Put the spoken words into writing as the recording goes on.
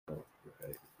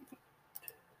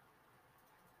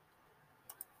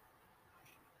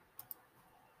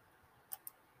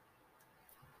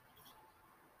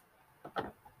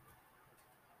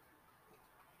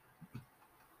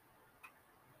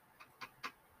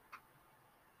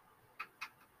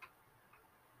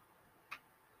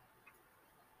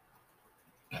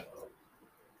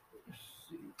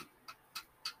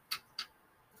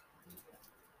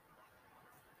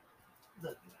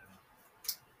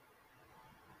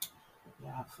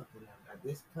Y'all fucking got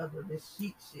this cover, this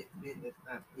shit business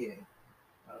not here.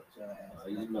 Out your ass.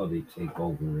 You know they take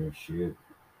over and shit.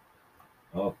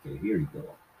 Okay, here you go.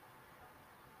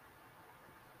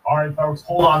 All right, folks,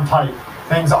 hold on tight.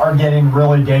 Things are getting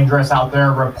really dangerous out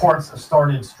there. Reports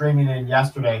started streaming in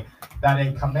yesterday that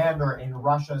a commander in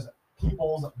Russia's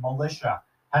People's Militia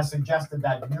has suggested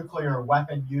that nuclear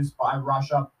weapon use by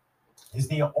Russia is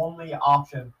the only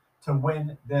option to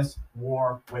win this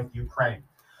war with Ukraine.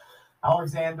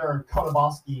 Alexander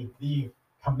Kodovsky, the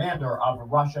commander of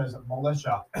Russia's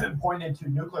militia, pointed to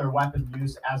nuclear weapon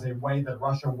use as a way that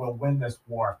Russia will win this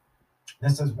war.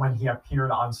 This is when he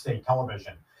appeared on state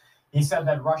television. He said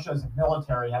that Russia's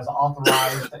military has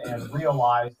authorized and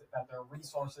realized that their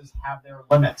resources have their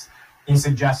limits. He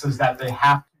suggests that they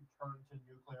have to turn to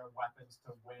nuclear weapons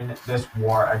to win this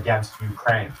war against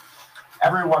Ukraine.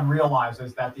 Everyone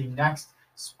realizes that the next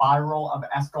spiral of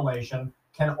escalation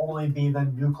can only be the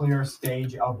nuclear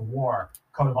stage of war,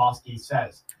 Kodovsky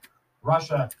says.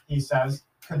 Russia, he says,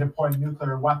 could deploy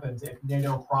nuclear weapons if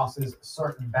NATO crosses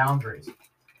certain boundaries.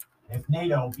 If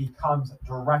NATO becomes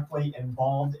directly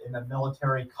involved in the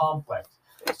military conflict.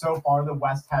 So far, the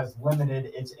West has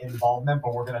limited its involvement,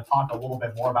 but we're going to talk a little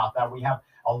bit more about that. We have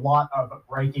a lot of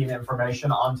breaking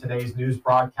information on today's news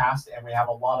broadcast, and we have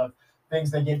a lot of things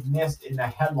that get missed in the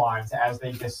headlines as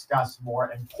they discuss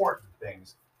more important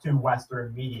things to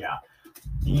Western media.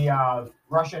 The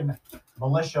Russian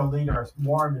militia leaders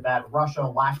warned that Russia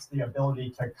lacks the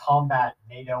ability to combat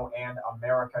NATO and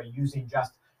America using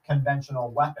just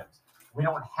conventional weapons. We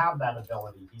don't have that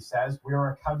ability, he says. We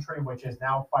are a country which is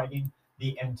now fighting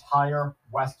the entire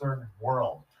Western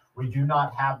world. We do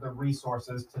not have the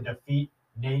resources to defeat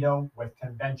NATO with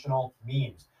conventional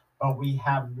means, but we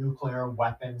have nuclear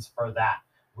weapons for that.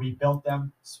 We built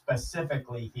them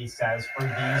specifically, he says, for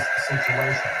these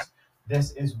situations.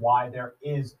 This is why there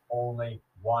is only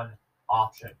one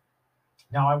option.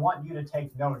 Now, I want you to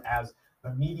take note as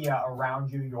the media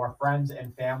around you, your friends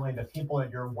and family, the people at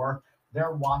your work,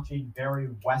 they're watching very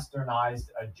westernized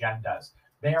agendas.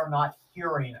 They are not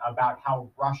hearing about how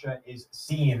Russia is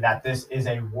seeing that this is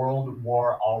a world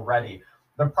war already.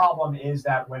 The problem is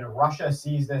that when Russia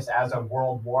sees this as a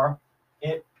world war,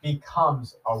 it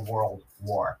becomes a world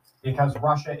war because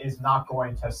Russia is not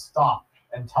going to stop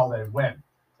until they win.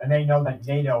 And they know that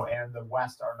NATO and the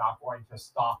West are not going to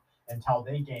stop until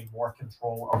they gain more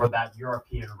control over that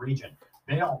European region.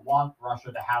 They don't want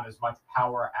Russia to have as much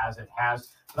power as it has.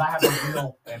 But I have a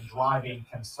real and driving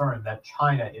concern that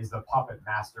China is the puppet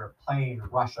master playing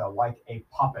Russia like a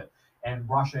puppet. And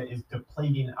Russia is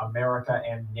depleting America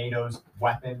and NATO's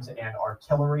weapons and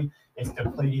artillery. It's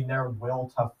depleting their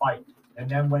will to fight. And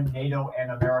then when NATO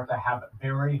and America have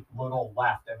very little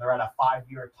left and they're at a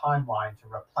 5-year timeline to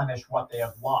replenish what they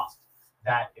have lost,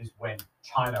 that is when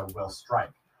China will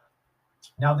strike.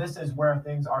 Now, this is where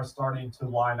things are starting to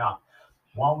line up.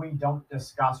 While we don't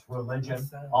discuss religion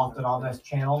often on this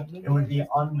channel, it would be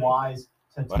unwise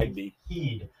to take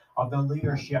heed of the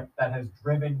leadership that has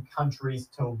driven countries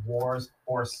to wars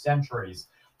for centuries.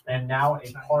 And now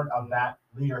a part of that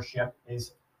leadership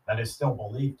is that is still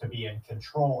believed to be in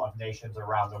control of nations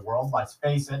around the world. Let's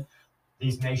face it,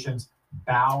 these nations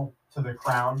bow to the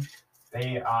crown.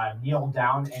 They kneel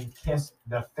down and kiss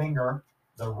the finger,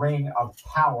 the ring of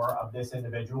power of this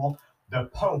individual. The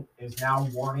Pope is now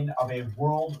warning of a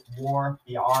world war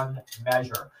beyond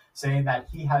measure, saying that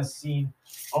he has seen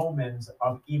omens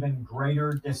of even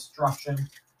greater destruction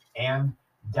and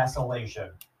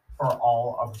desolation for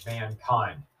all of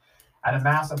mankind. At a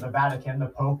Mass of the Vatican, the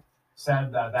Pope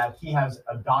said that he has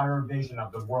a dire vision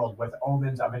of the world with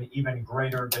omens of an even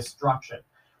greater destruction.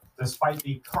 Despite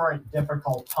the current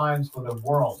difficult times for the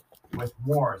world with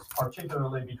wars,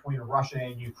 particularly between Russia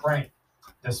and Ukraine,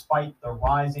 despite the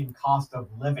rising cost of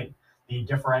living, the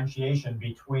differentiation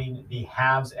between the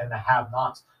haves and the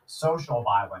have-nots, social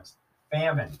violence,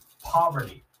 famine,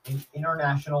 poverty, and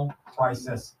international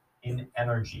crisis in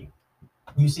energy.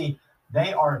 You see,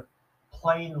 they are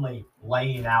plainly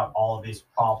laying out all of these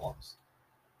problems.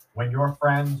 When your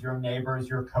friends, your neighbors,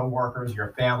 your coworkers,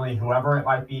 your family, whoever it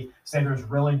might be, say there's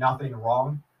really nothing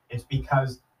wrong, it's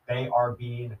because they are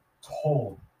being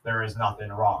told there is nothing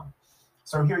wrong.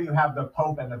 So here you have the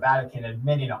Pope and the Vatican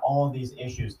admitting all of these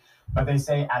issues, but they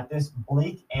say at this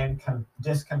bleak and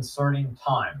disconcerting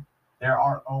time, there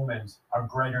are omens of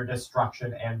greater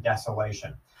destruction and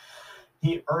desolation.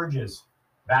 He urges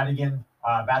Vatican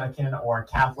or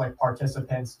Catholic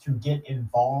participants to get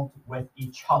involved with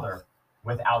each other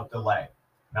without delay.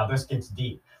 Now this gets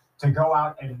deep. To go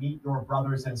out and meet your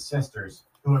brothers and sisters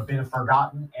who have been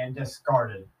forgotten and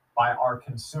discarded by our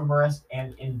consumerist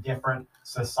and indifferent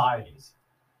societies.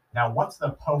 Now, what's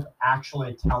the Pope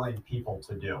actually telling people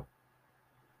to do?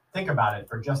 Think about it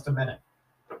for just a minute.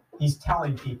 He's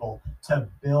telling people to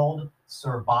build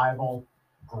survival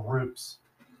groups,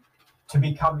 to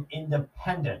become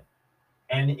independent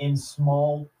and in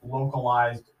small,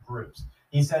 localized groups.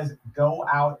 He says, go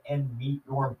out and meet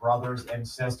your brothers and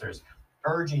sisters,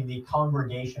 urging the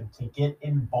congregation to get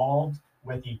involved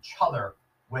with each other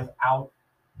without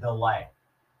delay.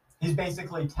 He's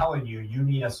basically telling you, you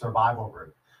need a survival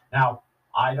group. Now,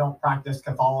 I don't practice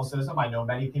Catholicism. I know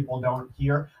many people don't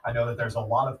here. I know that there's a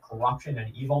lot of corruption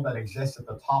and evil that exists at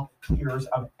the top tiers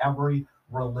of every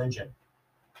religion.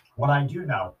 What I do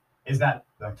know is that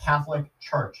the Catholic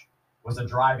Church was a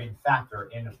driving factor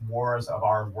in wars of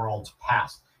our world's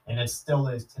past, and it still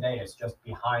is today. It's just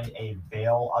behind a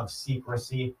veil of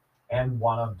secrecy and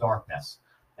one of darkness.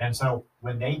 And so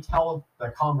when they tell the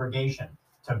congregation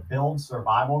to build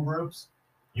survival groups,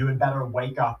 you had better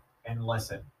wake up and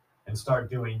listen and start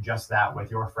doing just that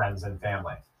with your friends and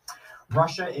family.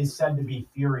 Russia is said to be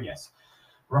furious.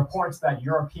 Reports that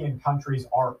European countries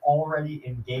are already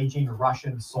engaging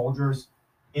Russian soldiers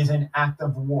is an act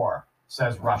of war,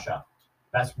 says Russia.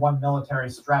 That's one military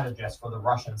strategist for the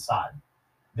Russian side.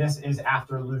 This is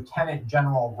after Lieutenant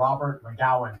General Robert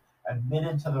McGowan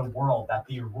admitted to the world that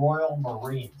the Royal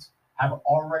Marines have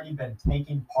already been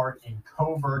taking part in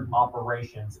covert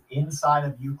operations inside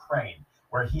of Ukraine,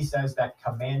 where he says that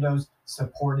commandos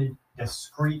supported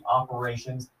discrete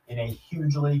operations in a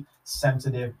hugely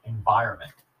sensitive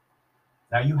environment.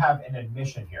 Now you have an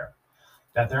admission here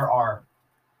that there are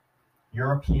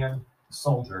European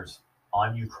soldiers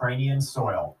on Ukrainian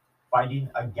soil fighting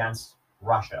against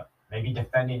Russia, maybe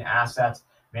defending assets,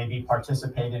 maybe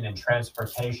participating in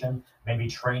transportation, maybe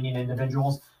training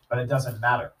individuals, but it doesn't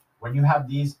matter. When you have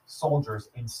these soldiers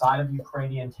inside of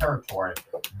Ukrainian territory,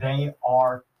 they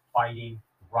are fighting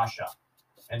Russia.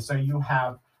 And so you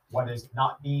have what is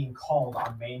not being called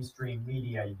on mainstream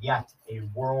media yet a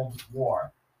world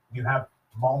war. You have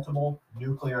multiple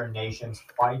nuclear nations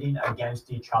fighting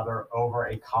against each other over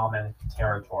a common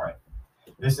territory.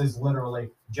 This is literally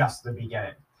just the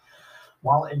beginning.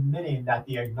 While admitting that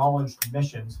the acknowledged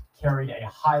missions carried a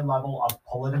high level of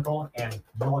political and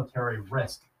military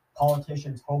risk,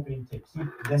 politicians hoping to keep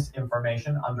this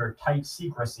information under tight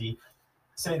secrecy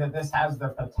say that this has the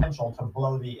potential to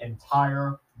blow the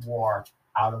entire war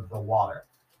out of the water.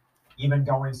 Even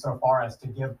going so far as to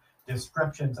give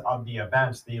descriptions of the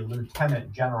events, the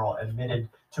lieutenant general admitted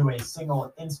to a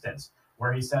single instance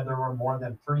where he said there were more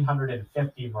than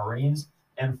 350 Marines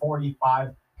and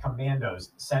 45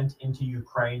 commandos sent into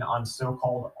Ukraine on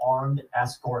so-called armed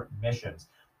escort missions.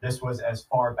 This was as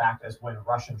far back as when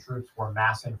Russian troops were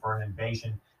massing for an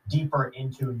invasion deeper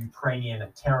into Ukrainian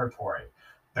territory.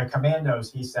 The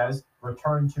commandos, he says,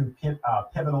 returned to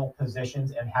pivotal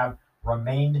positions and have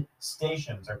remained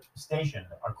stationed,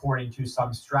 according to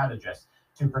some strategists,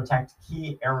 to protect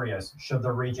key areas should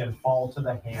the region fall to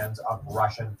the hands of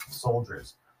Russian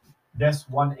soldiers. This,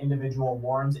 one individual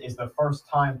warns, is the first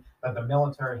time that the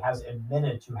military has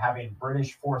admitted to having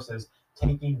British forces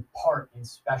taking part in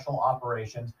special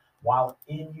operations while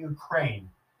in Ukraine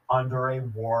under a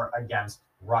war against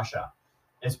Russia.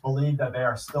 It's believed that they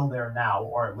are still there now,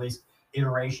 or at least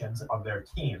iterations of their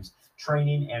teams,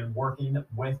 training and working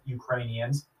with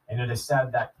Ukrainians, and it is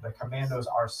said that the commandos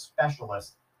are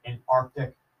specialists in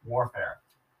Arctic warfare.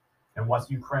 And what's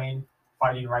Ukraine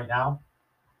fighting right now?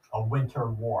 A winter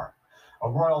war. A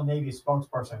Royal Navy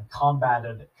spokesperson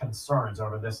combated concerns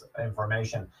over this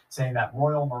information, saying that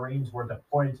Royal Marines were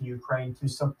deployed to Ukraine to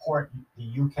support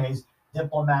the UK's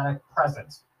diplomatic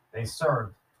presence. They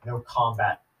served no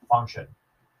combat function.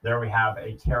 There we have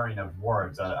a tearing of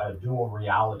words, a dual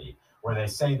reality, where they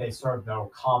say they serve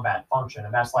no combat function,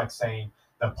 and that's like saying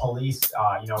the police,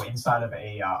 inside of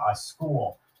a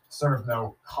school serve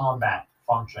no combat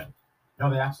function. No,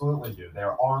 they absolutely do.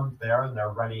 They're armed there, and they're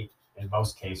ready, in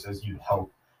most cases, you'd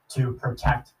hope, to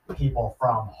protect people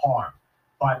from harm.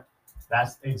 But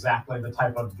that's exactly the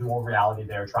type of dual reality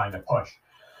they're trying to push.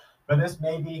 But this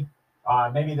maybe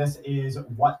this is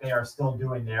what they are still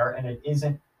doing there, and it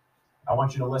isn't. I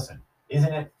want you to listen.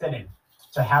 Isn't it fitting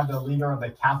to have the leader of the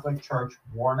Catholic Church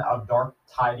warn of dark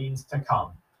tidings to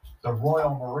come? The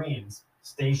Royal Marines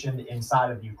stationed inside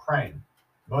of Ukraine.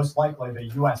 Most likely, the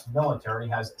U.S. military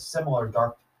has similar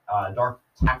dark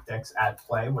tactics at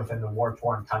play within the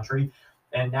war-torn country.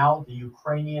 And now the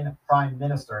Ukrainian Prime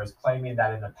Minister is claiming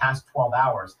that in the past 12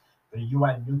 hours, the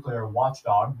UN nuclear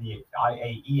watchdog, the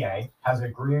IAEA, has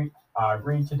agreed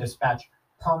to dispatch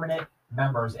permanent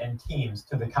members and teams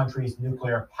to the country's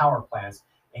nuclear power plants,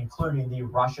 including the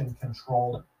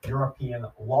Russian-controlled European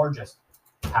largest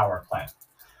power plant.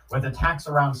 With attacks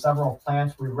around several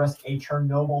plants, we risk a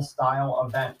Chernobyl-style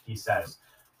event, he says,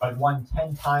 but one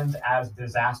 10 times as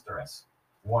disastrous,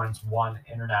 warns one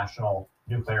international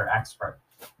nuclear expert.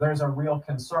 There's a real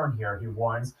concern here, he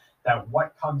warns, that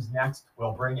what comes next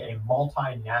will bring a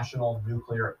multinational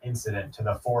nuclear incident to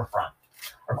the forefront.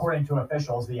 According to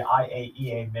officials, the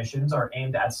IAEA missions are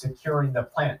aimed at securing the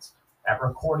plants, at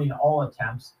recording all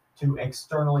attempts to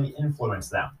externally influence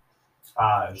them.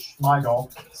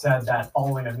 Schmeigel said that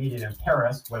following a meeting in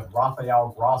Paris with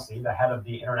Rafael Grossi, the head of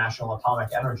the International Atomic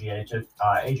Energy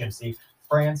Agency,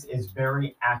 France is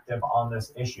very active on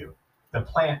this issue. The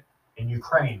plant in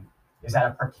Ukraine is at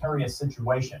a precarious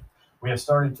situation. We have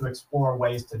started to explore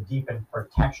ways to deepen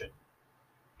protection.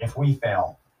 If we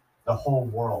fail, the whole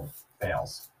world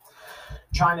fails.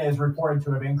 China is reported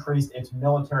to have increased its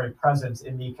military presence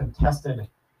in the contested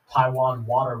Taiwan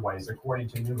waterways, according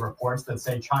to new reports that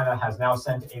say China has now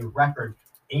sent a record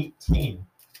 18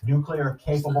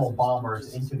 nuclear-capable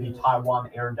bombers into the Taiwan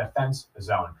air defense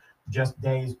zone, just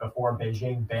days before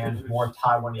Beijing banned more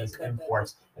Taiwanese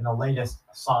imports in the latest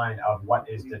sign of what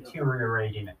is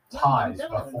deteriorating ties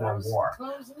before war.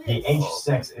 The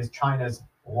H-6 is China's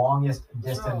longest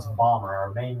distance bomber,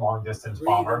 or main long distance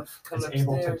bomber, is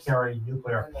able to carry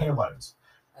nuclear payloads.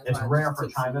 It's rare for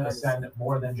China to send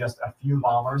more than just a few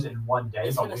bombers in one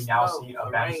day, but we now see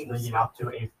events leading up to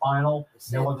a final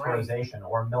militarization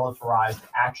or militarized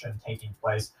action taking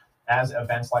place as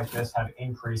events like this have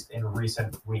increased in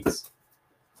recent weeks.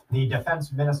 The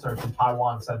defense minister to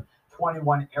Taiwan said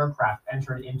 21 aircraft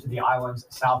entered into the island's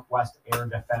southwest air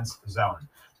defense zone.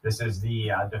 This is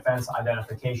the defense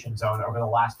identification zone over the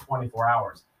last 24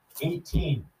 hours.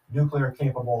 18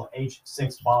 nuclear-capable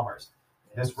H-6 bombers.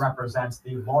 This represents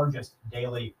the largest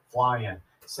daily fly-in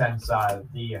since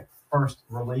the first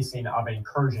releasing of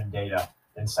incursion data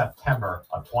in September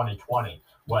of 2020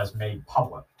 was made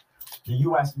public. The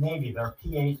U.S. Navy, their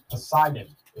P-8 Poseidon,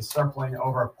 is circling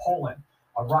over Poland.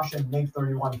 A Russian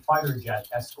MiG-31 fighter jet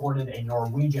escorted a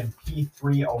Norwegian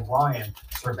P-3 Orion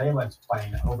surveillance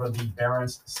plane over the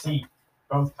Barents Sea.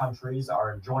 Both countries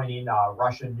are joining.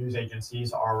 Russian news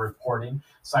agencies are reporting,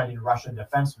 citing Russian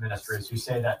defense ministries who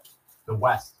say that the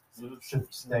West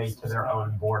should stay to their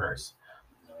own borders.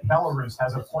 Belarus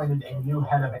has appointed a new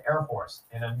head of Air Force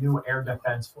and a new Air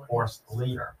Defense Force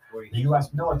leader. The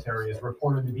U.S. military is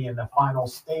reported to be in the final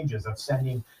stages of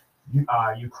sending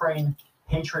Ukraine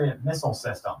Patriot missile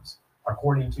systems,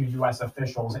 according to U.S.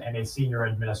 officials and a senior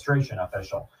administration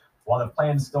official. While the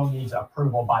plan still needs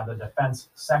approval by the defense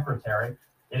secretary,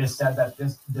 it is said that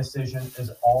this decision is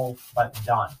all but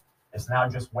done. It's now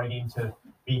just waiting to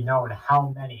be known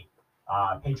how many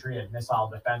Patriot missile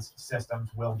defense systems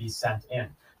will be sent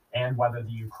in, and whether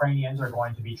the Ukrainians are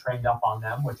going to be trained up on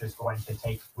them, which is going to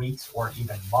take weeks or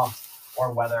even months,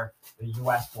 or whether the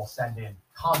U.S. will send in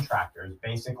contractors,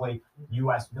 basically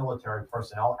U.S. military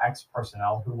personnel,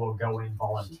 ex-personnel, who will go in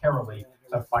voluntarily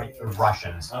to fight the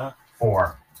Russians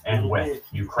for and with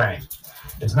Ukraine.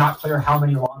 It's not clear how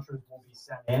many launchers will be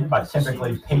sent in, but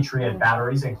typically Patriot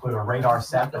batteries include a radar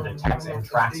set that detects and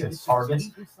tracks its targets,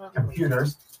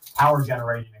 computers, power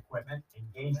generating equipment,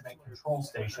 engagement control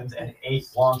stations, and 8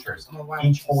 launchers,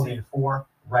 each holding 4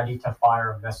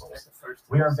 ready-to-fire missiles.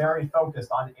 We are very focused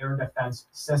on air defense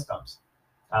systems.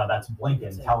 That's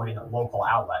Blinken telling local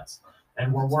outlets.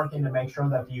 And we're working to make sure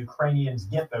that the Ukrainians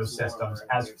get those systems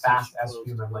as fast as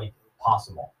humanly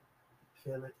possible.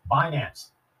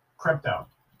 Binance, crypto.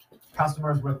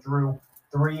 Customers withdrew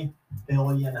 $3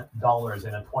 billion in a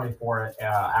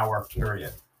 24-hour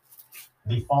period.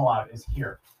 The fallout is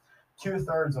here.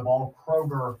 2/3 of all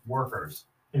Kroger workers,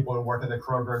 people who work at the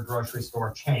Kroger grocery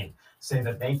store chain, say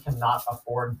that they cannot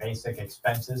afford basic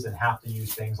expenses and have to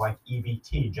use things like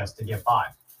EBT just to get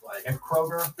by. If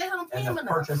Kroger and the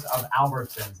purchase of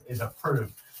Albertsons is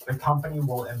approved, the company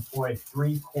will employ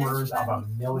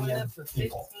 750,000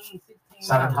 people,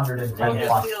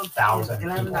 710,000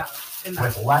 people.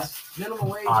 With less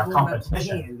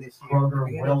competition, Kroger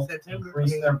will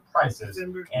increase their prices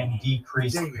and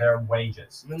decrease their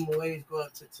wages.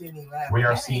 We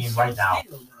are seeing right now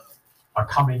a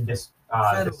coming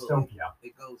dystopia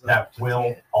that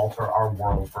will alter our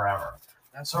world forever.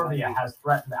 Serbia has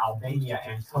threatened Albania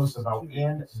and Kosovo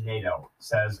and NATO,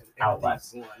 says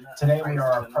outlets. Today we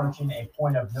are approaching a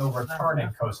point of no return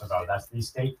in Kosovo. That's the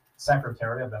state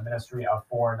secretary of the Ministry of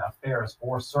Foreign Affairs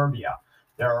for Serbia.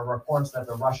 There are reports that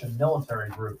the Russian military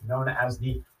group, known as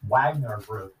the Wagner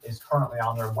Group, is currently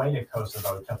on their way to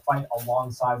Kosovo to fight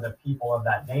alongside the people of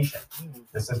that nation.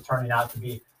 This is turning out to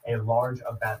be a large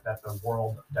event that the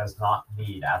world does not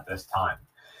need at this time.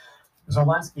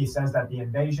 Zelensky says that the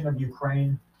invasion of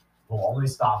Ukraine will only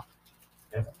stop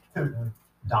if Putin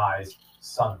dies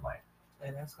suddenly.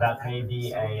 And that's That what may happens.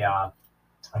 be a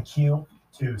cue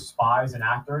to spies and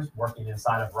actors working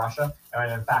inside of Russia.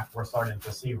 And in fact, we're starting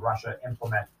to see Russia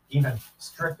implement even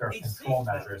stricter control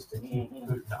measures to keep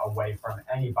Putin away from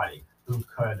anybody who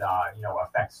could,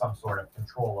 affect some sort of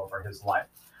control over his life.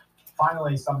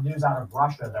 Finally, some news out of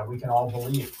Russia that we can all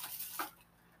believe.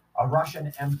 A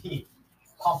Russian MP,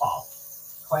 Popov,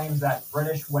 claims that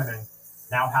British women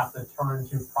now have to turn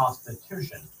to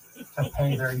prostitution to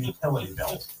pay their utility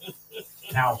bills.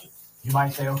 Now, you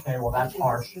might say, okay, well, that's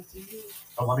harsh.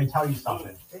 But let me tell you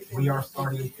something. We are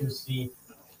starting to see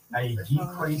a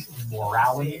decrease in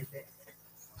morality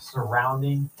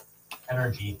surrounding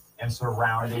energy and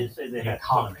surrounding the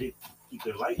economy.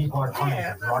 People are turning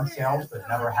to drug sales that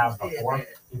never have before.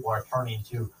 People are turning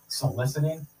to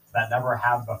soliciting that never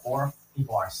have before.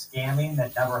 People are scamming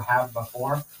that never have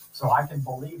before. So I can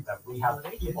believe that we have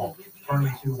people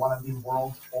turning to one of the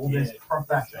world's oldest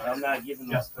professions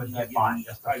just to get by,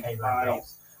 just to pay their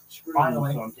bills.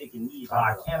 Finally,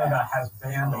 Canada has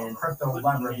banned crypto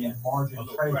leverage and margin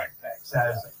trading,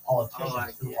 says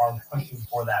politicians who are pushing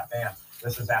for that ban.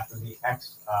 This is after the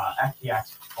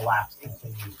FTX collapse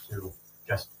continues to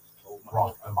just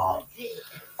rock the bottom.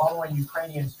 Following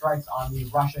Ukrainian strikes on the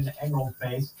Russian Engels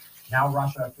base, now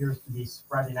Russia appears to be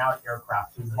spreading out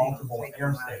aircraft to multiple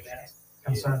air stations,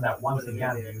 concerned that once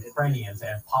again the Ukrainians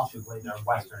and possibly their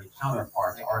Western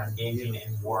counterparts are engaging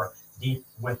in war deep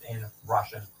within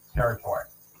Russian territory.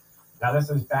 Now this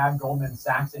is bad. Goldman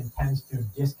Sachs intends to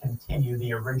discontinue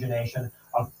the origination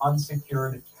of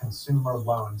unsecured consumer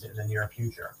loans in the near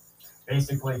future.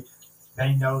 Basically,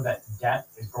 they know that debt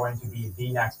is going to be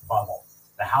the next bubble.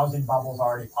 The housing bubble is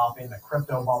already popping. The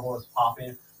crypto bubble is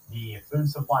popping. The food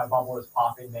supply bubble is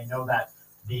popping. They know that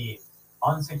the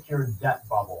unsecured debt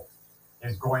bubble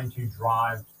is going to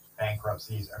drive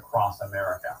bankruptcies across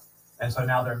America. And so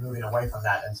now they're moving away from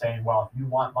that and saying, well, if you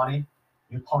want money,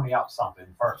 you pony up something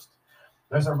first.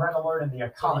 There's a red alert in the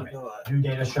economy. New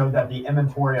data showed that the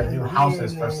inventory of new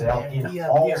houses for sale in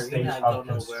all states of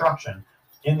construction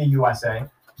in the USA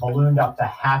ballooned up to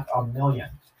 500,000,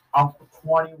 up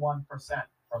 21%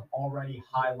 from already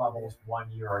high levels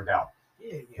 1 year ago.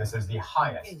 This is the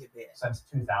highest since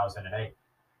 2008,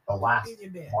 the last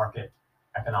market,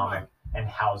 economic, and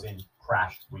housing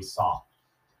crash we saw.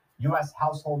 U.S.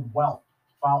 household wealth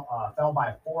fell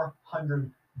by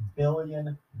 $400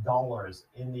 billion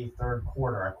in the third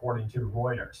quarter, according to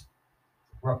Reuters.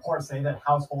 Reports say that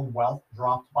household wealth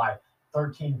dropped by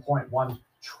 $13.1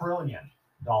 trillion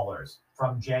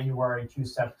from January to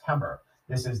September.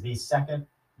 This is the second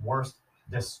worst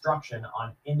destruction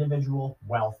on individual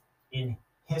wealth in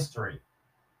history.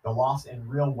 The loss in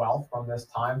real wealth from this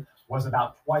time was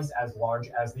about twice as large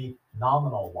as the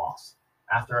nominal loss,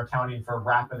 after accounting for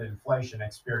rapid inflation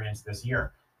experienced this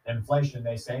year. Inflation,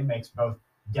 they say, makes both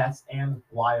debts and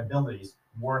liabilities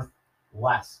worth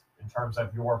less in terms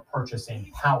of your purchasing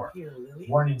power.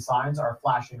 Warning signs are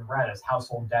flashing red as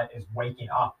household debt is waking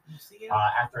up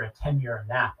after a 10-year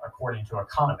nap, according to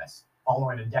economists.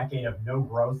 Following a decade of no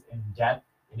growth in debt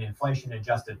in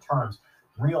inflation-adjusted terms,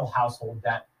 real household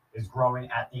debt is growing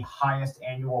at the highest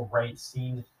annual rate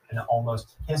seen in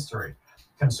almost history.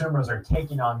 Consumers are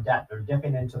taking on debt. They're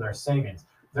dipping into their savings.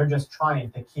 They're just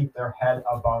trying to keep their head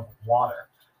above water.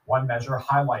 One measure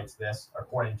highlights this.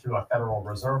 According to a Federal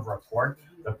Reserve report,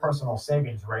 the personal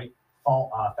savings rate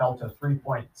fell to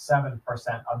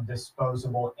 3.7% of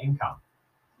disposable income.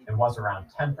 It was around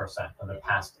 10% for the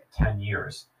past 10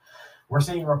 years. We're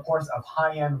seeing reports of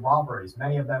high-end robberies,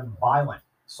 many of them violent,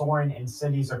 soaring in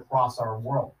cities across our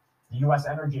world. The U.S.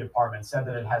 Energy Department said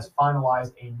that it has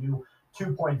finalized a new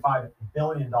 $2.5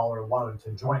 billion loan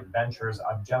to joint ventures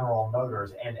of General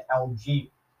Motors and LG.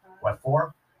 What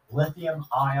for?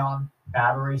 Lithium-ion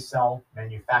battery cell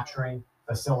manufacturing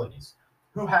facilities.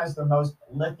 Who has the most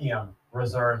lithium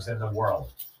reserves in the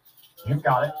world? You've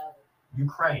got it.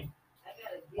 Ukraine.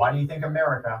 Why do you think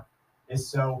America is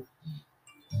so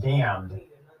damned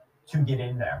to get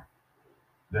in there?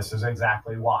 This is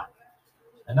exactly why.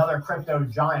 Another crypto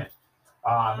giant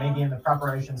may be in the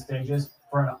preparation stages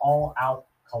for an all-out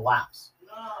collapse.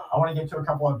 I want to get to a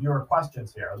couple of viewer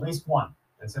questions here, at least one.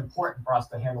 It's important for us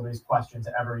to handle these questions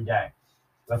every day.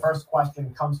 The first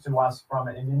question comes to us from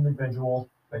an individual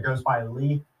that goes by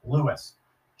Lee Lewis.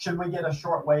 Should we get a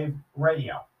shortwave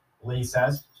radio? Lee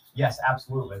says, yes,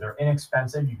 absolutely. They're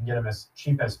inexpensive. You can get them as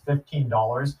cheap as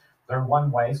 $15. They're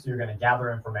one way, so you're going to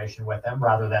gather information with them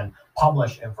rather than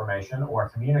publish information or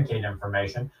communicate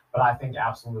information. But I think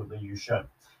absolutely you should.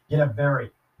 Get a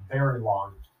very, very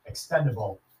long,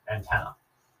 extendable antenna.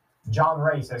 John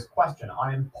Ray says, question,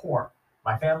 I am poor.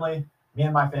 My family Me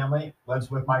and my family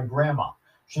lives with my grandma.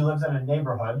 She lives in a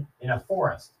neighborhood in a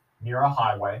forest near a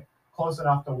highway, close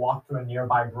enough to walk to a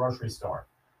nearby grocery store.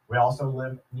 We also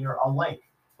live near a lake,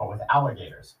 but with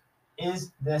alligators.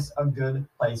 Is this a good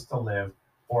place to live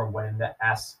for when the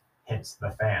S hits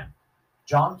the fan?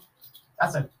 John,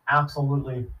 that's an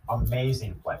absolutely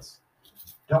amazing place.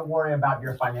 Don't worry about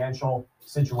your financial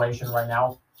situation right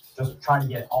now. Just try to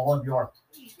get all of your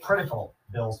critical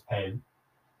bills paid.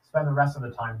 Spend the rest of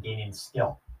the time gaining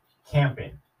skill,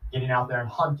 camping, getting out there and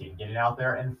hunting, getting out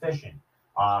there and fishing.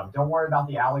 Don't worry about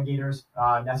the alligators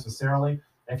necessarily.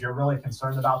 If you're really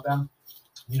concerned about them,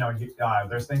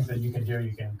 there's things that you can do.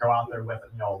 You can go out there with,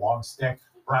 a long stick,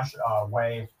 brush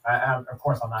away. Of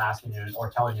course, I'm not asking you or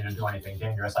telling you to do anything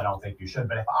dangerous. I don't think you should.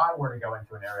 But if I were to go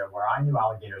into an area where I knew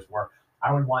alligators were,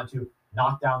 I would want to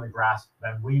knock down the grass,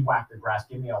 then weed whack the grass,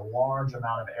 give me a large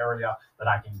amount of area that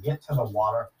I can get to the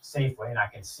water safely and I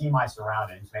can see my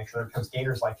surroundings, make sure, because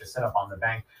gators like to sit up on the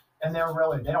bank and they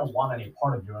don't want any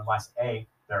part of you unless A,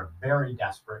 they're very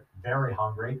desperate, very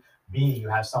hungry, B, you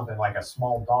have something like a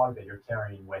small dog that you're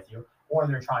carrying with you, or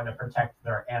they're trying to protect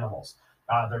their animals,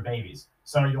 their babies.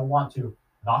 So you'll want to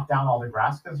knock down all the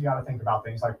grass because you got to think about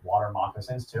things like water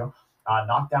moccasins too.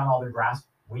 Knock down all the grass,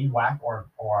 weed whack or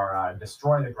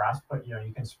destroy the grass.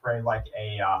 You can spray like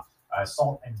a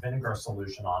salt and vinegar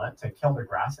solution on it to kill the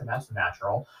grass, and that's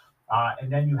natural.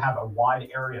 And then you have a wide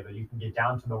area that you can get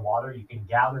down to the water. You can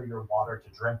gather your water to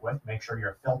drink with. Make sure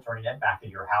you're filtering it back at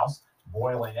your house,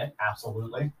 boiling it,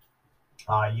 absolutely.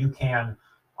 You can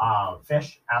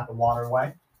fish at the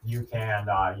waterway. You can,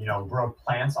 grow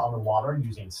plants on the water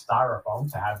using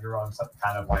styrofoam to have your own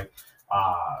kind of like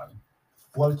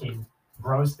floating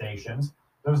grow stations.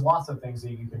 There's lots of things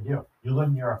that you can do. You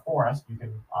live near a forest. You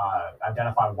can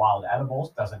identify wild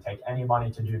edibles. Doesn't take any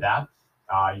money to do that.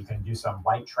 You can do some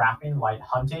light trapping, light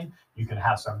hunting. You can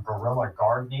have some guerrilla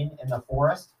gardening in the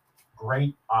forest.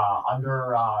 Great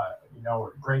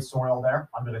great soil there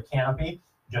under the canopy.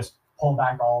 Just pull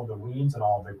back all of the weeds and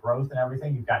all of the growth and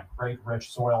everything. You've got great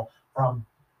rich soil from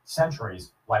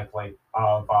centuries, likely,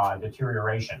 of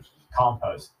deterioration,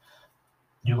 compost.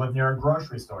 You live near a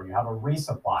grocery store. You have a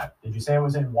resupply. Did you say it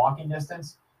was in walking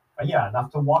distance? Yeah,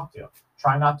 enough to walk to.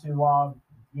 Try not to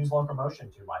use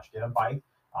locomotion too much. Get a bike,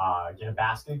 get a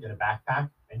basket, get a backpack,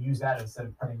 and use that instead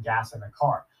of putting gas in the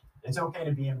car. It's okay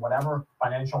to be in whatever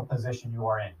financial position you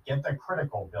are in. Get the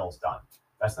critical bills done.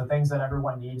 That's the things that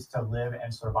everyone needs to live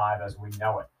and survive as we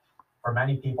know it. For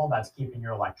many people, that's keeping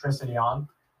your electricity on,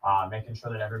 making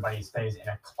sure that everybody stays in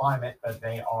a climate that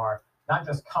they are not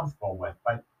just comfortable with,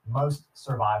 but most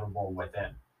survivable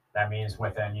within. That means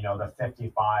within, the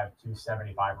 55 to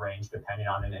 75 range, depending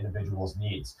on an individual's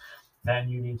needs. Then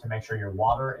you need to make sure your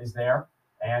water is there,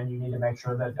 and you need to make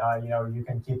sure that, you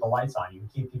can keep the lights on. You can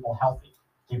keep people healthy,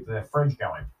 keep the fridge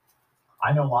going.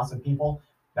 I know lots of people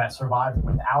that survive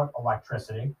without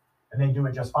electricity, and they do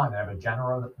it just fine. They have a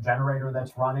generator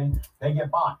that's running. They get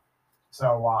by.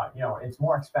 So, it's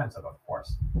more expensive, of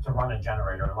course, to run a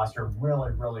generator unless you're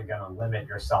really, really going to limit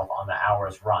yourself on the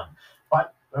hours run.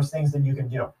 But there's things that you can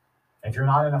do. If you're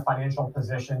not in a financial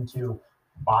position to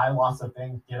buy lots of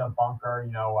things, get a bunker,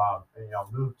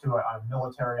 move to a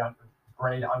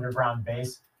military-grade underground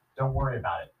base, don't worry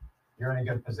about it. You're in a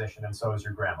good position, and so is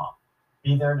your grandma.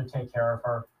 Be there to take care of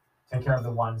her, take care of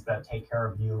the ones that take care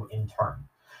of you in turn.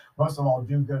 Most of all,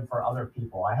 do good for other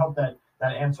people. I hope that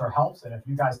answer helps. And if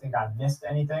you guys think I've missed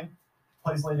anything,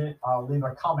 please leave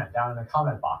a comment down in the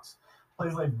comment box.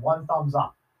 Please leave one thumbs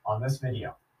up on this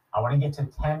video. I want to get to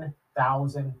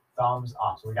 10,000 thumbs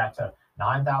up. So we got to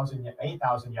 9,000,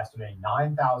 8,000 yesterday,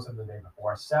 9,000 the day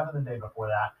before, 7 the day before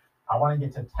that. I want to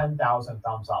get to 10,000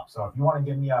 thumbs up. So if you want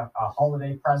to give me a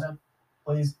holiday present,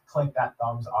 please click that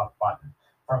thumbs up button.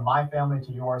 From my family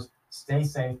to yours, stay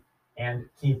safe and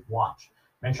keep watch.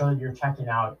 Make sure that you're checking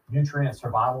out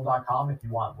nutrientsurvival.com if you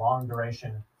want long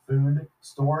duration food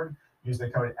stored. Use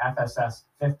the code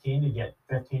FSS15 to get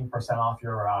 15% off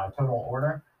your total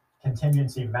order.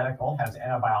 Contingency Medical has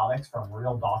antibiotics from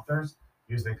real doctors.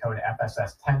 Use the code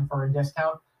FSS10 for a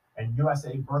discount. And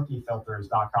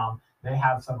USABerkeyFilters.com, they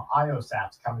have some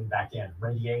IOSAPs coming back in,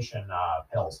 radiation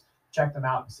pills. Check them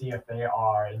out and see if they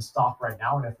are in stock right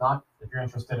now. And if not, if you're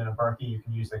interested in a Berkey, you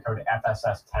can use the code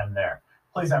FSS10 there.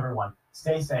 Please, everyone,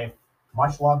 stay safe.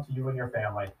 Much love to you and your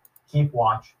family. Keep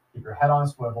watch. Keep your head on a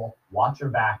swivel. Watch your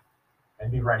back. And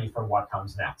be ready for what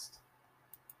comes next.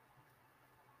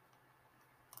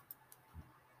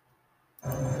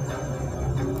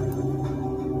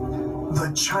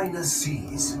 The China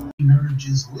Seas. Marriage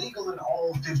is legal in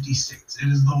all 50 states. It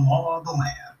is the law of the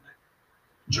land.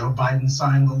 Joe Biden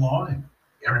signed the law, and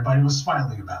everybody was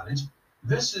smiling about it.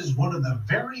 This is one of the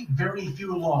very, very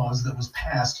few laws that was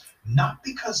passed not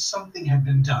because something had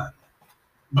been done,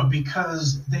 but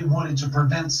because they wanted to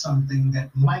prevent something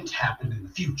that might happen in the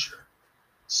future.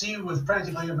 See, with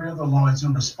practically every other law, it's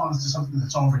in response to something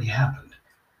that's already happened.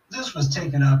 This was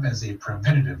taken up as a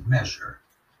preventative measure,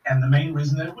 and the main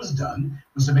reason that it was done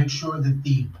was to make sure that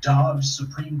the Dobbs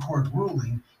Supreme Court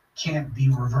ruling can't be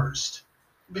reversed.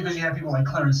 Because you have people like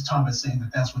Clarence Thomas saying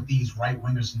that that's what these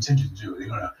right-wingers intended to do. They're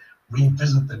going to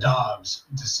revisit the Dobbs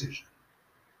decision.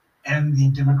 And the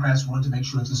Democrats wanted to make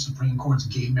sure that the Supreme Court's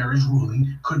gay marriage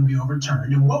ruling couldn't be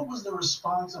overturned. And what was the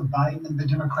response of Biden and the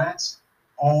Democrats?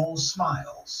 All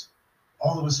smiles.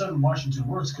 All of a sudden, Washington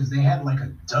works because they had like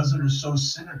a dozen or so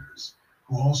senators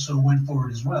who also went for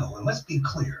it as well. And let's be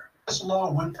clear, this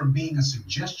law went from being a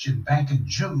suggestion back in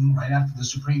June, right after the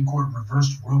Supreme Court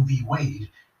reversed Roe v. Wade,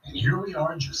 and here we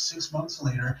are just 6 months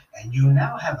later, and you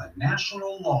now have a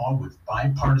national law with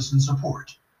bipartisan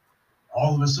support.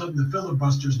 All of a sudden, the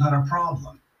filibuster is not a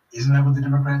problem. Isn't that what the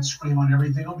Democrats scream on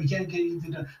everything? Oh, we can't get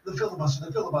anything done. The filibuster,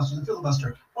 the filibuster, the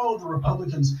filibuster. Oh, the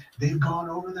Republicans, they've gone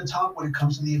over the top when it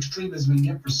comes to the extremism. And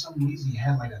yet, for some reason, you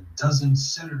had like a dozen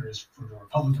senators for the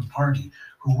Republican Party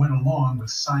who went along with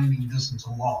signing this into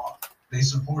law. They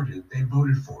supported it. They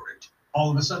voted for it.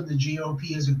 All of a sudden, the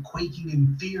GOP isn't quaking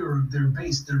in fear of their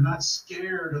base. They're not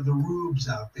scared of the rubes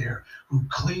out there who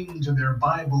cling to their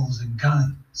Bibles and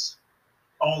guns.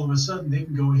 All of a sudden, they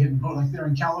can go ahead and vote like they're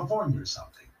in California or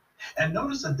something. And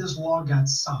notice that this law got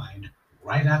signed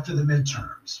right after the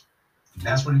midterms.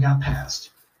 That's when it got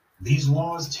passed. These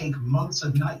laws take months,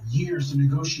 if not years, to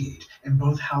negotiate in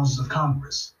both houses of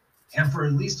Congress. And for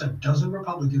at least a dozen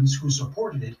Republicans who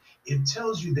supported it, it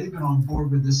tells you they've been on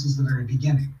board with this since the very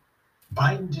beginning.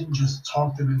 Biden didn't just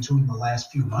talk them into it in the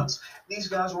last few months. These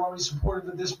guys were already supportive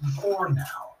of this before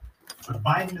now. But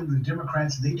Biden and the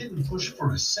Democrats, they didn't push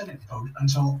for a Senate vote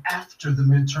until after the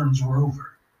midterms were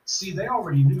over. See, they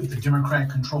already knew the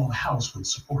Democrat-controlled House would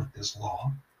support this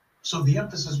law. So the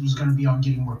emphasis was going to be on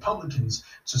getting Republicans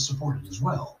to support it as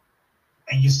well.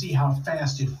 And you see how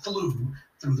fast it flew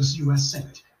through the U.S.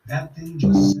 Senate. That thing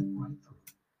just slipped right through.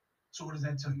 So what does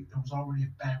that tell you? There was already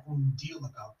a backroom deal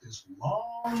about this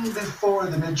long before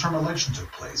the midterm election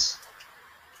took place.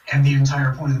 And the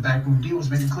entire point of the backroom deal was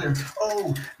making clear,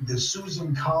 oh, the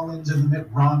Susan Collins and the Mitt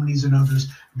Romneys and others,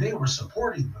 they were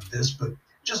supportive of this, but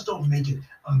just don't make it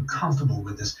uncomfortable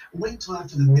with this. Wait till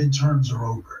after the midterms are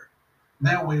over.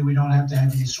 That way we don't have to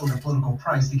have any sort of political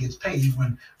price that gets paid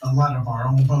when a lot of our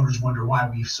own voters wonder why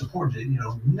we supported it. You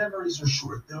know, memories are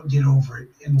short. They'll get over it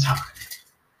in time.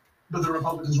 But the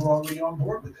Republicans were already on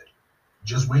board with it.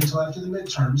 Just wait till after the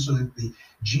midterms so that the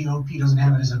GOP doesn't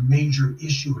have it as a major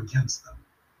issue against them.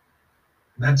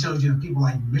 That tells you that people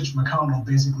like Mitch McConnell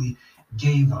basically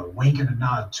gave a wink and a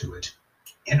nod to it.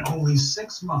 In only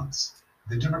 6 months,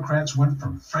 the Democrats went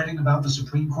from fretting about the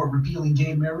Supreme Court repealing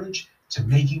gay marriage to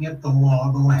making it the law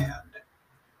of the land.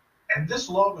 And this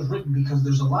law was written because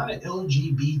there's a lot of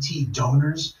LGBT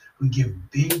donors who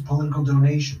give big political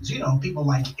donations. You know, people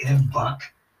like Ed Buck,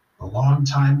 the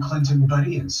longtime Clinton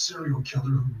buddy and serial killer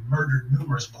who murdered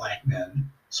numerous black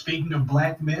men. Speaking of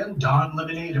black men, Don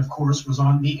Lemonade, of course, was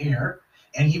on the air.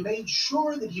 And he made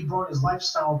sure that he brought his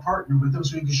lifestyle partner with him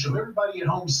so he could show everybody at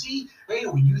home, see, hey,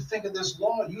 when you think of this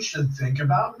law, you should think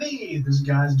about me. This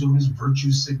guy's doing his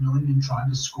virtue signaling and trying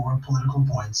to score political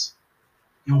points.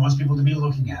 He wants people to be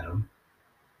looking at him.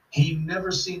 He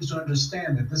never seems to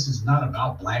understand that this is not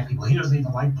about black people. He doesn't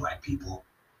even like black people.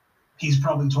 He's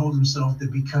probably told himself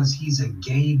that because he's a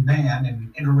gay man in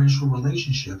an interracial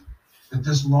relationship, that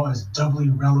this law is doubly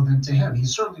relevant to him. He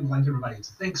certainly would like everybody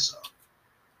to think so.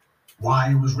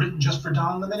 Why, it was written just for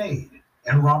Don Lemonade.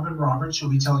 And Robin Roberts, she'll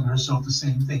be telling herself the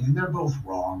same thing, and they're both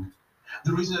wrong.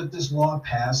 The reason that this law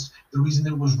passed, the reason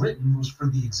that it was written, was for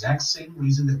the exact same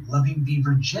reason that Loving v.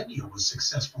 Virginia was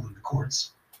successful in the courts.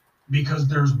 Because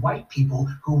there's white people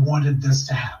who wanted this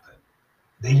to happen.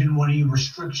 They didn't want any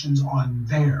restrictions on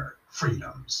their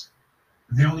freedoms.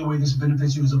 The only way this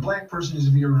benefits you as a black person is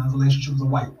if you're in a relationship with a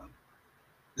white one.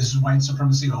 This is white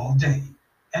supremacy all day.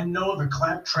 And no, the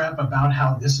claptrap about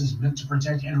how this is meant to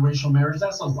protect interracial marriage,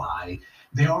 that's a lie.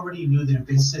 They already knew that if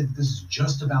they said that this is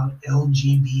just about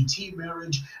LGBT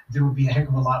marriage, there would be a heck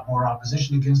of a lot more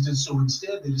opposition against it. So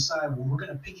instead, they decided, well, we're going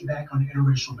to piggyback on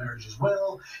interracial marriage as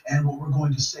well. And what we're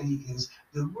going to say is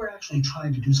that we're actually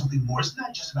trying to do something more. It's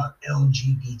not just about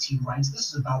LGBT rights. This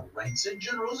is about rights in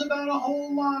general. It's about a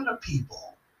whole lot of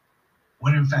people.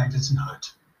 When in fact, it's not.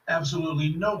 Absolutely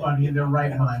nobody in their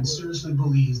right mind seriously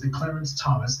believes that Clarence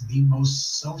Thomas, the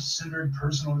most self-centered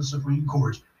person on the Supreme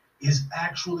Court, is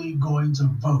actually going to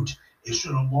vote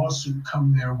should a lawsuit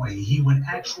come their way, he would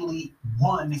actually,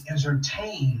 one,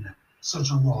 entertain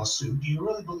such a lawsuit. Do you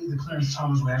really believe that Clarence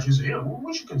Thomas would actually say, yeah, well,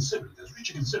 we should consider this, we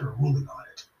should consider ruling on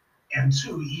it? And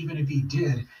two, even if he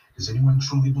did, does anyone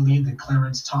truly believe that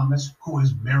Clarence Thomas, who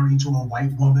is married to a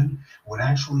white woman, would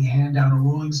actually hand down a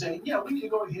ruling saying, yeah, we need to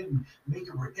go ahead and make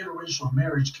it where interracial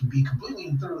marriage can be completely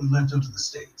and thoroughly left up to the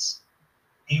states?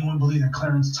 Anyone believe that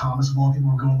Clarence Thomas, of all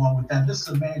people, will go along with that? This is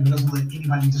a man who doesn't let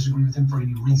anybody disagree with him for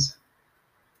any reason.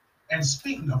 And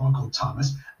speaking of Uncle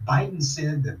Thomas, Biden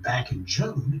said that back in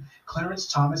June,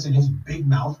 Clarence Thomas and his big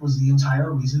mouth was the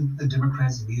entire reason the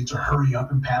Democrats needed to hurry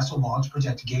up and pass a law to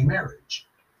protect gay marriage.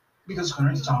 Because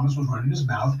Clarence Thomas was running his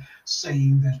mouth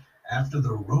saying that after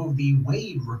the Roe v.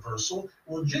 Wade reversal,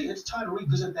 well, gee, it's time to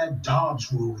revisit that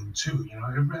Dobbs ruling too. You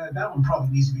know, that one probably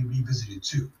needs to be revisited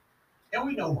too. And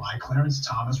we know why. Clarence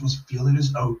Thomas was feeling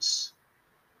his oats,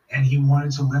 and he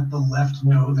wanted to let the left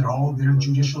know that all of their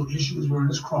judicial issues were in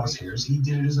his crosshairs. He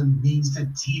did it as a means to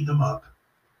tee them up.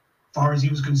 As far as he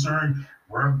was concerned,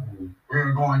 we're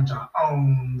going to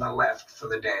own the left for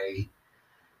the day.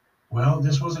 Well,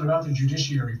 this wasn't about the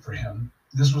judiciary for him.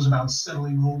 This was about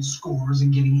settling old scores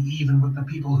and getting even with the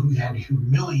people who had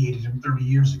humiliated him 30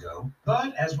 years ago.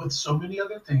 But as with so many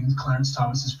other things, Clarence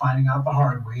Thomas is finding out the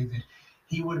hard way that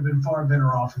he would have been far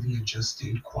better off if he had just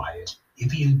stayed quiet,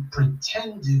 if he had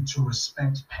pretended to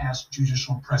respect past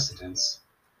judicial precedents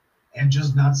and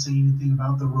just not say anything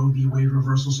about the Roe v. Wade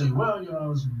reversal, say, well, you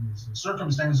know, some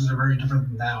circumstances are very different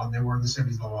now than they were in the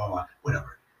 70s, blah, blah, blah,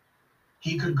 whatever.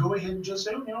 He could go ahead and just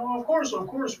say, you know, of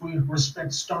course, we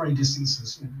respect stare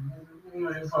decisis. You know,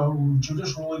 if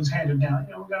judicial rulings handed down,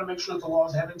 you know, we've got to make sure that the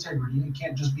laws have integrity. It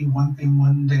can't just be one thing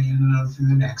one day and another thing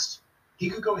the next. He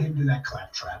could go ahead and do that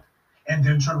claptrap and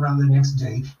then turn around the next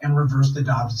day and reverse the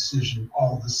Dobbs decision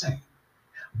all the same.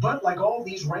 But like all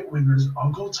these right-wingers,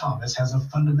 Uncle Thomas has a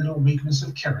fundamental weakness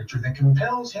of character that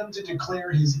compels him to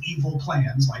declare his evil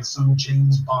plans like some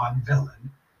James Bond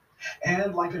villain.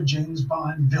 And like a James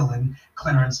Bond villain,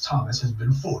 Clarence Thomas has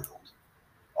been foiled.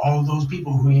 All those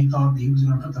people who he thought that he was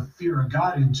going to put the fear of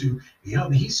God into, yeah,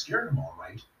 he scared them all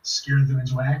right, scared them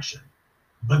into action.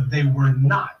 But they were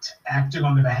not acting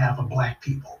on the behalf of black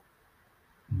people.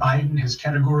 Biden has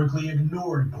categorically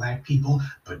ignored black people,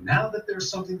 but now that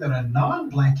there's something that a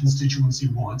non-black constituency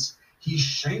wants, he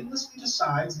shamelessly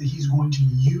decides that he's going to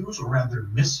use, or rather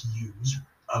misuse,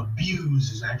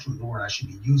 abuse is actually the word I should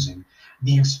be using,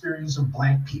 the experience of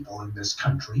black people in this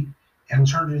country and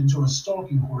turn it into a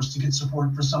stalking horse to get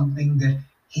support for something that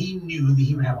he knew that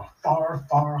he would have a far,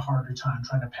 far harder time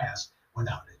trying to pass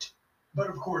without it. But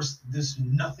of course, this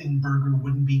nothing burger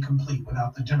wouldn't be complete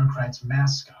without the Democrats'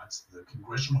 mascots, the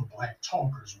Congressional Black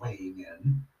Talkers, weighing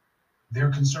in.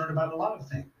 They're concerned about a lot of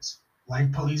things,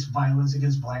 like police violence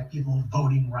against black people,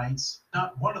 voting rights.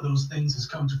 Not one of those things has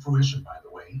come to fruition, by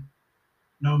the way.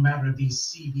 No matter these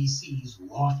CBC's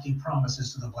lofty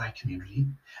promises to the black community,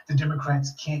 the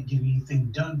Democrats can't get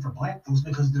anything done for black folks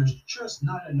because there's just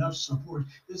not enough support.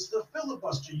 It's the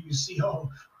filibuster, you see. Oh,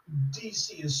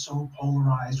 DC is so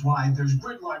polarized. Why? There's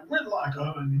gridlock.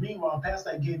 And meanwhile, pass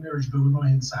that gay marriage bill, we're going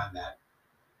ahead and sign that.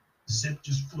 Zip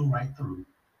just flew right through.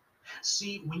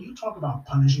 See, when you talk about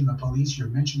punishing the police, you're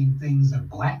mentioning things that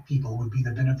black people would be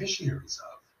the beneficiaries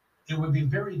of. It would be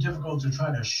very difficult to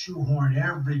try to shoehorn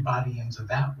everybody into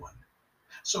that one.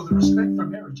 So the Respect for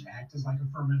Marriage Act is like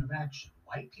affirmative action.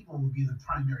 White people will be the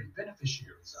primary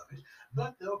beneficiaries of it,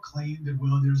 but they'll claim that,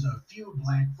 well, there's a few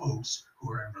black folks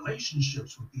who are in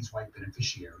relationships with these white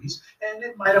beneficiaries, and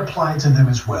it might apply to them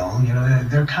as well. You know,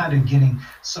 they're kind of getting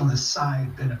some of the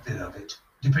side benefit of it,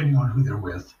 depending on who they're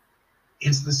with.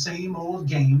 It's the same old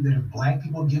game that if black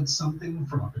people get something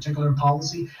from a particular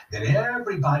policy, that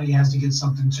everybody has to get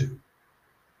something too.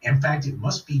 In fact, it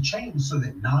must be changed so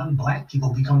that non-black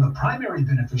people become the primary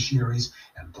beneficiaries,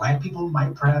 and black people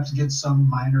might perhaps get some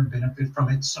minor benefit from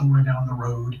it somewhere down the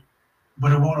road,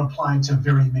 but it won't apply to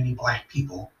very many black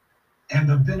people, and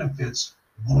the benefits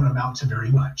won't amount to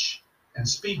very much. And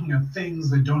speaking of things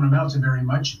that don't amount to very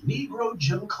much, Negro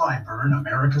Jim Clyburn,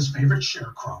 America's favorite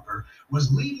sharecropper,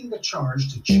 was leading the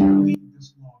charge to cheerlead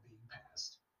this law being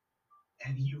passed.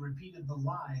 And he repeated the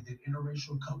lie that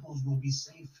interracial couples will be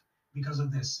safe because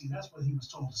of this. See, that's what he was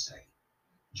told to say.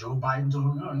 Joe Biden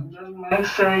told him, just make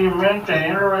sure you mention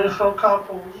interracial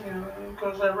couples, you know,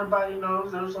 because everybody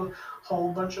knows there's a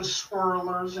whole bunch of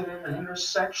swirlers and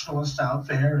intersectionalists out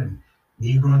there. And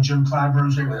Negro Jim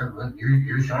Clyburn said, well,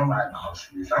 you're so right, boss.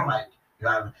 You're so right.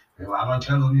 I'm going to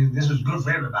tell them this is good for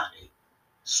everybody.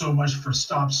 So much for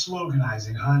stop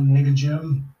sloganizing, huh, nigga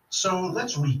Jim? So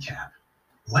let's recap.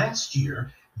 Last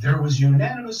year, there was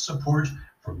unanimous support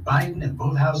for Biden and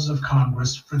both houses of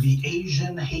Congress for the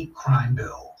Asian hate crime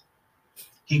bill.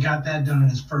 He got that done in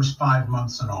his first 5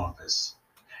 months in office.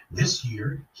 This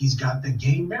year, he's got the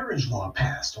gay marriage law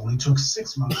passed. Only took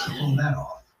 6 months to pull that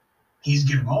off. He's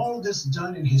getting all this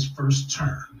done in his first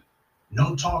term.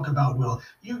 No talk about, well,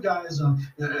 you guys,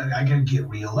 I gotta get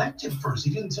reelected first.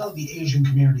 He didn't tell the Asian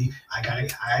community, I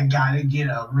gotta get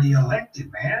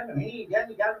reelected, man. I mean,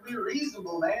 you gotta be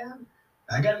reasonable, man.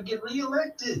 I gotta get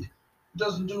reelected.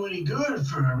 Doesn't do any good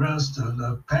for us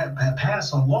to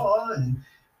pass a law and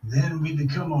then we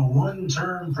become a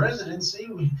one-term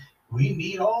presidency. We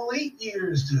need all 8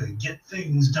 years to get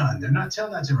things done. They're not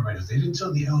telling that to everybody. They didn't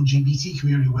tell the LGBT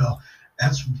community, well,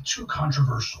 that's too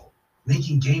controversial.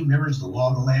 Making gay marriage the law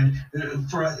of the land,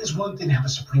 it's one thing to have a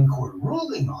Supreme Court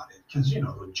ruling on it, because, you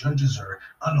know, the judges are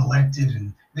unelected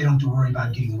and they don't have to worry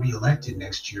about getting reelected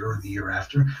next year or the year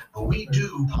after. But we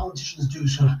do, politicians do,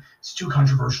 so it's too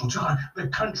controversial. The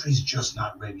country's just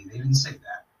not ready. They didn't say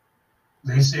that.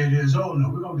 They say it is, oh no,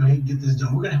 we're going to go ahead and get this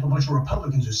done. We're going to have a bunch of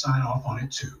Republicans who sign off on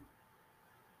it too.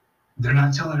 They're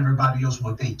not telling everybody else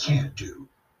what they can't do.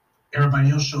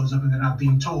 Everybody else shows up and they're not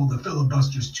being told the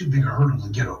filibuster's too big a hurdle to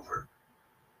get over.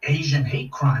 Asian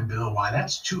hate crime bill, why,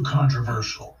 that's too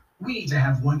controversial. We need to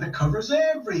have one that covers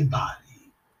everybody.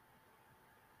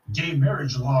 Gay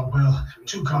marriage law, well,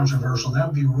 too controversial. That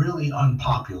would be really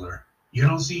unpopular. You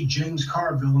don't see James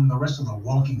Carville and the rest of the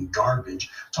walking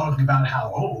garbage talking about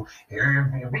how,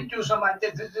 if we do something like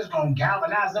this is going to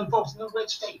galvanize them folks in the red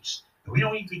states. We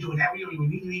don't need to be doing that. We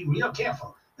need to be real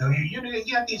careful. You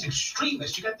got these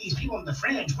extremists. You got these people on the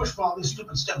fringe push for all this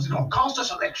stupid stuff. It's going to cost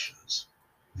us elections.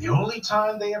 The only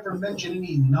time they ever mention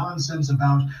any nonsense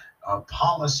about a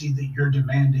policy that you're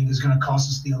demanding is going to cost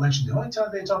us the election, the only time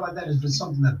they talk about that is if it's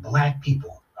something that black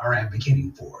people are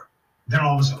advocating for. Then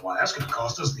all of a sudden, well, that's going to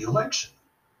cost us the election.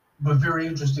 But very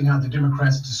interesting how the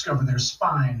Democrats discover their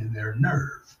spine and their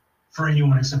nerve for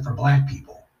anyone except for black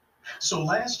people. So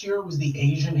last year was the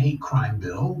Asian hate crime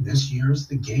bill. This year's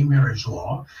the gay marriage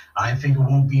law. I think it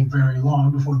won't be very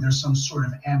long before there's some sort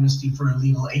of amnesty for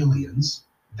illegal aliens.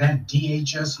 That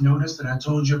DHS notice that I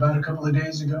told you about a couple of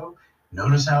days ago,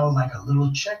 notice how, like a little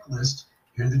checklist,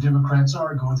 here the Democrats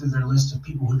are going through their list of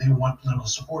people who they want political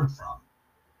support from.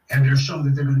 And they're showing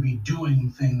that they're going to be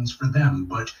doing things for them.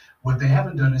 But what they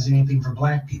haven't done is anything for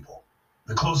black people.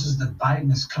 The closest that Biden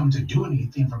has come to doing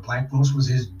anything for black folks was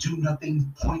his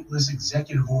do-nothing, pointless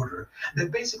executive order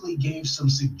that basically gave some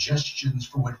suggestions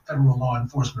for what federal law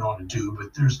enforcement ought to do,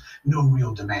 but there's no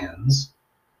real demands.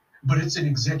 But it's an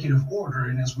executive order,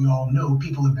 and as we all know,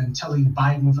 people have been telling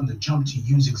Biden from the jump to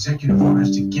use executive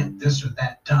orders to get this or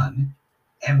that done.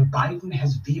 And Biden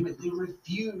has vehemently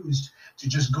refused to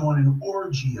just go on an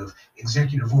orgy of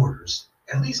executive orders,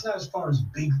 at least not as far as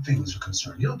big things are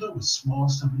concerned. He'll do it with small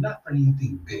stuff, but not for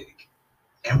anything big.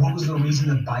 And what was the reason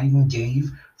that Biden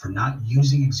gave for not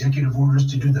using executive orders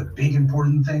to do the big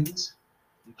important things?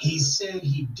 He said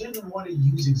he didn't want to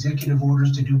use executive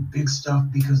orders to do big stuff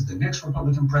because the next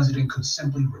Republican president could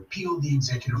simply repeal the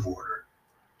executive order.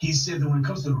 He said that when it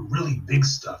comes to the really big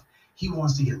stuff, he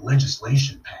wants to get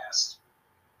legislation passed.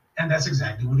 And that's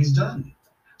exactly what he's done.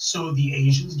 So the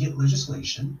Asians get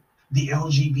legislation, the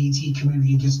LGBT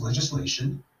community gets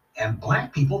legislation, and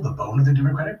black people, the bone of the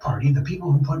Democratic Party, the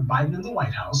people who put Biden in the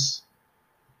White House,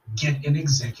 get an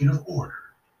executive order,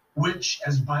 which,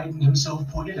 as Biden himself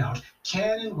pointed out,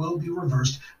 can and will be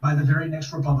reversed by the very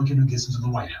next Republican who gets into the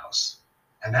White House.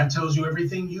 And that tells you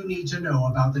everything you need to know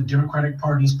about the Democratic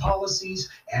Party's policies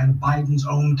and Biden's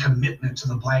own commitment to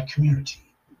the black community.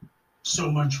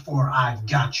 So much for I've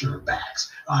got your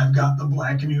backs. I've got the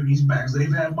black community's backs.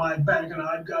 They've had my back and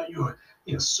I've got yours.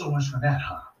 Yeah, so much for that,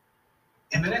 huh?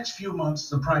 In the next few months,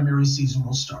 the primary season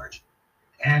will start.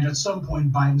 And at some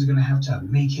point, Biden's going to have to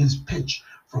make his pitch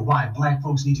for why black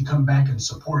folks need to come back and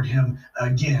support him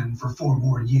again for 4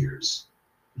 more years.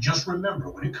 Just remember,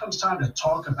 when it comes time to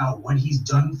talk about what he's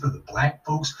done for the black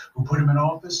folks who put him in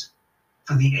office,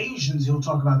 for the Asians, he'll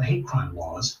talk about the hate crime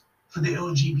laws. For the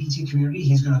LGBT community,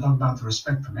 he's going to talk about the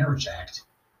Respect for Marriage Act.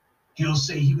 He'll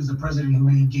say he was the president who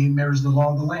made gay marriage the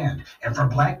law of the land. And for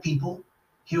black people,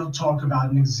 he'll talk about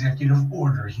an executive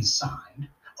order he signed.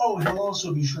 Oh, he'll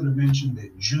also be sure to mention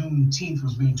that Juneteenth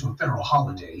was made into a federal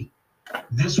holiday.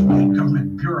 This way,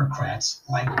 government bureaucrats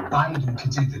like Biden can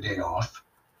take the day off.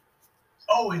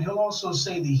 Oh, and he'll also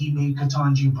say that he made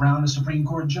Ketanji Brown a Supreme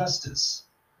Court justice.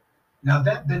 Now,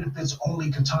 that benefits only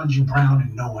Ketanji Brown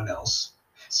and no one else.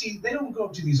 See, they don't go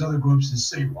up to these other groups and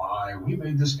say, why, we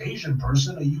made this Asian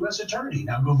person a U.S. attorney.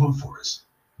 Now go vote for us.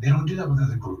 They don't do that with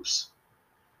other groups.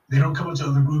 They don't come up to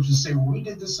other groups and say, well, we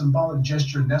did this symbolic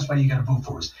gesture and that's why you got to vote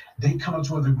for us. They come up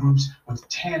to other groups with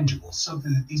tangible,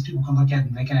 something that these people can look at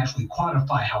and they can actually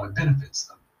quantify how it benefits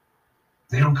them.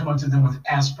 They don't come up to them with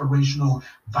aspirational,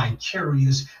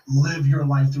 vicarious, live your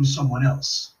life through someone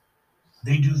else.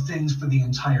 They do things for the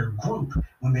entire group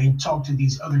when they talk to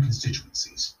these other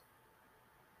constituencies.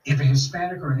 If a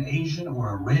Hispanic or an Asian or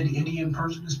a red Indian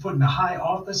person is put in a high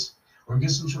office or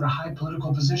gets some sort of high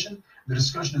political position, the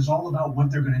discussion is all about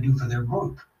what they're going to do for their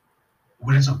group.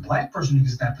 When it's a black person who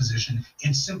gets that position,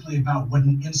 it's simply about what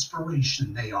an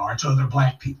inspiration they are to other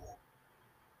black people.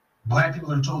 Black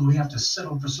people are told we have to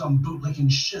settle for some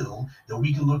bootlicking shill that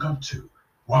we can look up to,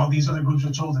 while these other groups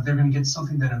are told that they're going to get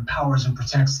something that empowers and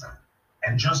protects them.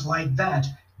 And just like that,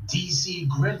 DC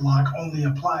gridlock only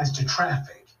applies to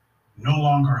traffic, no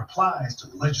longer applies to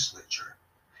the legislature.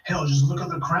 Hell, just look at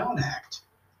the Crown Act.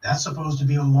 That's supposed to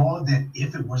be a law that,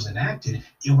 if it was enacted,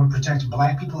 it would protect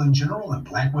black people in general and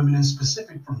black women in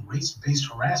specific from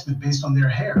race-based harassment based on their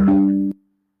hair. And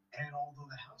although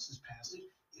the House has passed it,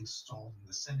 it's stalled in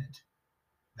the Senate.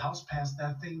 The House passed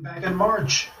that thing back in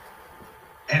March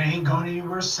and ain't gone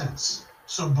anywhere since.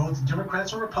 So both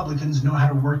Democrats and Republicans know how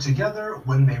to work together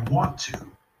when they want to.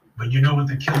 But you know what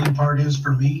the killing part is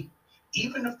for me?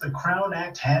 Even if the Crown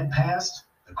Act had passed,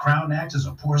 the Crown Act is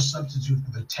a poor substitute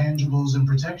for the tangibles and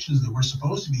protections that we're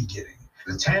supposed to be getting.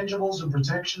 The tangibles and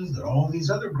protections that all these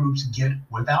other groups get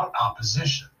without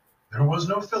opposition. There was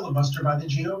no filibuster by the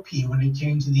GOP when it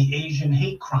came to the Asian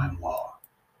hate crime law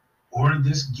or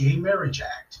this gay marriage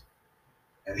act.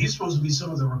 And these are supposed to be some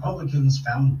of the Republicans'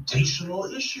 foundational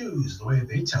issues, the way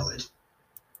they tell it.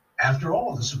 After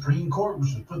all, the Supreme Court,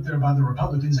 which was put there by the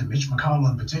Republicans and Mitch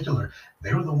McConnell in particular,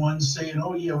 they were the ones saying,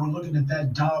 oh yeah, we're looking at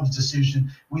that Dobbs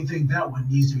decision. We think that one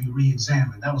needs to be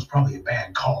re-examined. That was probably a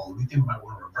bad call. We think we might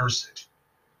want to reverse it.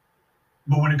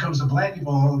 But when it comes to black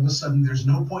people, all of a sudden, there's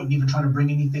no point in even trying to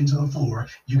bring anything to the floor.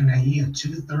 You're going to need a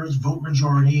 2/3 vote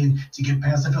majority and to get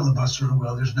past the filibuster,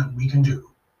 well, there's nothing we can do.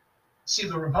 See,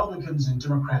 the Republicans and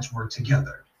Democrats work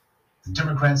together. The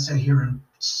Democrats sit here and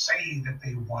say that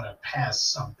they want to pass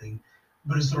something,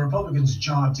 but it's the Republicans'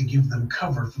 job to give them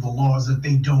cover for the laws that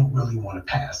they don't really want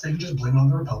to pass. They can just blame it on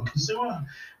the Republicans and say, well,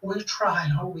 we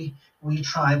tried, we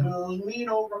tried, but those mean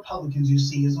old Republicans you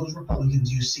see is those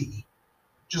Republicans you see.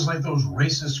 Just like those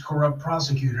racist, corrupt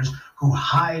prosecutors who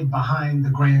hide behind the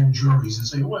grand juries and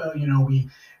say, well, you know,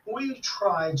 we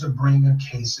tried to bring a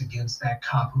case against that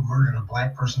cop who murdered a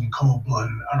black person in cold blood,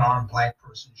 an unarmed black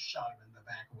person shot him in the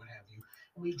back or what have you.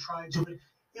 We tried to, but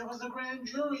it was the grand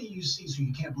jury, you see, so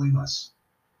you can't blame us.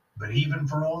 But even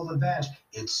for all of that,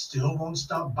 it still won't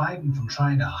stop Biden from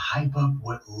trying to hype up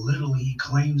what little he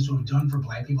claims to have done for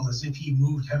black people as if he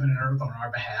moved heaven and earth on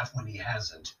our behalf when he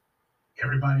hasn't.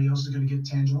 Everybody else is going to get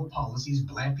tangible policies.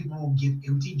 Black people will get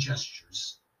empty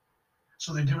gestures.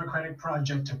 So the Democratic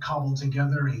project to cobble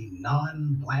together a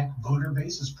non-black voter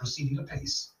base is proceeding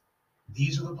apace.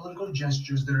 These are the political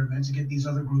gestures that are meant to get these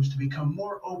other groups to become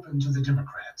more open to the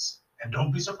Democrats. And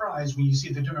don't be surprised when you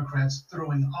see the Democrats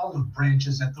throwing olive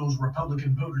branches at those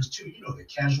Republican voters too. You know, the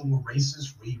casual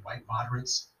racist, read white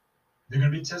moderates. They're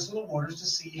going to be testing the waters to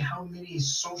see how many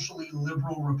socially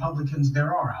liberal Republicans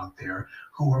there are out there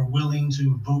who are willing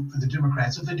to vote for the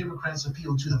Democrats if the Democrats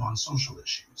appeal to them on social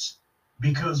issues.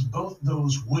 Because both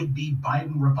those would-be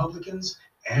Biden Republicans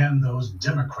and those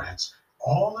Democrats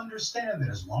all understand that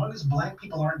as long as black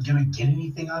people aren't going to get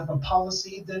anything out of a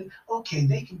policy, then okay,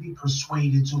 they can be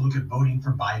persuaded to look at voting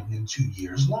for Biden in 2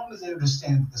 years, as long as they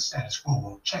understand that the status quo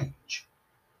won't change.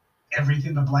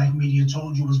 Everything the black media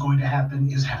told you was going to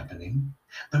happen is happening.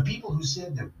 The people who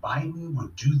said that Biden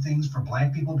would do things for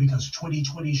black people because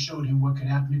 2020 showed him what could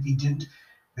happen if he didn't,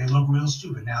 they look real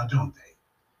stupid now, don't they?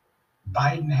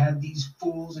 Biden had these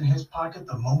fools in his pocket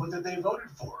the moment that they voted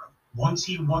for him. Once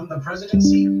he won the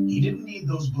presidency, he didn't need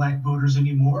those black voters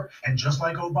anymore. And just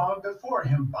like Obama before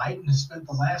him, Biden has spent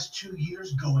the last 2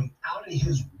 years going out of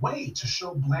his way to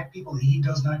show black people that he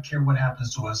does not care what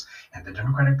happens to us. And the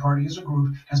Democratic Party as a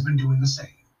group has been doing the same.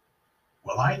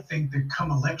 Well, I think that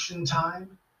come election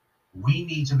time, we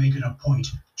need to make it a point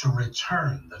to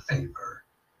return the favor.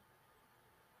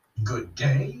 Good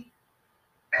day,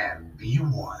 and be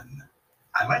one.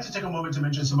 I'd like to take a moment to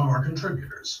mention some of our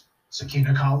contributors.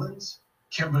 Sakina Collins,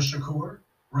 Kimba Shakur,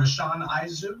 Rashawn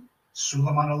Aizu,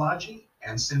 Suleiman Alaji,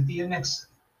 and Cynthia Nixon.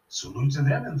 Salute to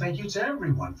them and thank you to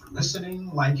everyone for listening,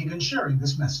 liking, and sharing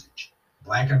this message.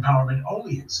 Black empowerment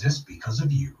only exists because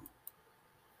of you.